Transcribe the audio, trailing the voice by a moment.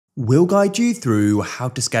We'll guide you through how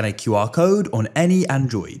to scan a QR code on any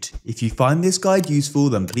Android. If you find this guide useful,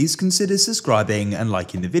 then please consider subscribing and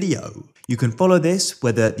liking the video. You can follow this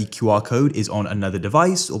whether the QR code is on another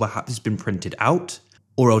device or perhaps it's been printed out,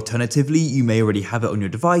 or alternatively you may already have it on your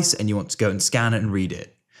device and you want to go and scan it and read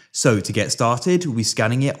it. So to get started, we'll be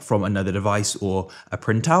scanning it from another device or a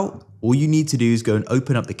printout. All you need to do is go and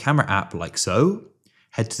open up the camera app like so,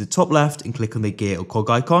 head to the top left and click on the gear or cog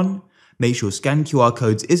icon. Make sure scan QR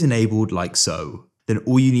codes is enabled like so. Then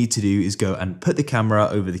all you need to do is go and put the camera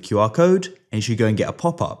over the QR code and you should go and get a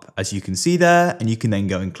pop-up as you can see there, and you can then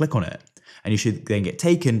go and click on it. And you should then get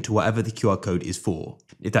taken to whatever the QR code is for.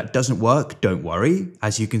 If that doesn't work, don't worry.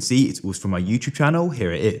 As you can see, it was from my YouTube channel,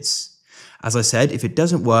 here it is. As I said, if it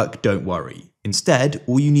doesn't work, don't worry. Instead,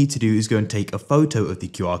 all you need to do is go and take a photo of the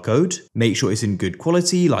QR code. Make sure it's in good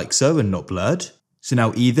quality like so and not blurred. So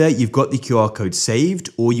now either you've got the QR code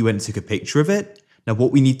saved or you went and took a picture of it. Now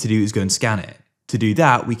what we need to do is go and scan it. To do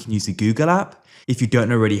that, we can use the Google app. If you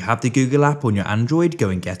don't already have the Google app on your Android, go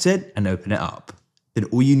and get it and open it up. Then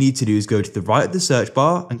all you need to do is go to the right of the search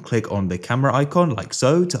bar and click on the camera icon like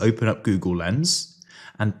so to open up Google Lens.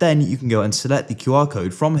 And then you can go and select the QR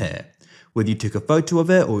code from here, whether you took a photo of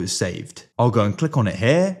it or it was saved. I'll go and click on it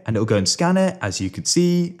here and it'll go and scan it as you can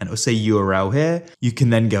see, and it'll say URL here. You can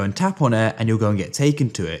then go and tap on it and you'll go and get taken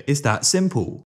to it. It's that simple.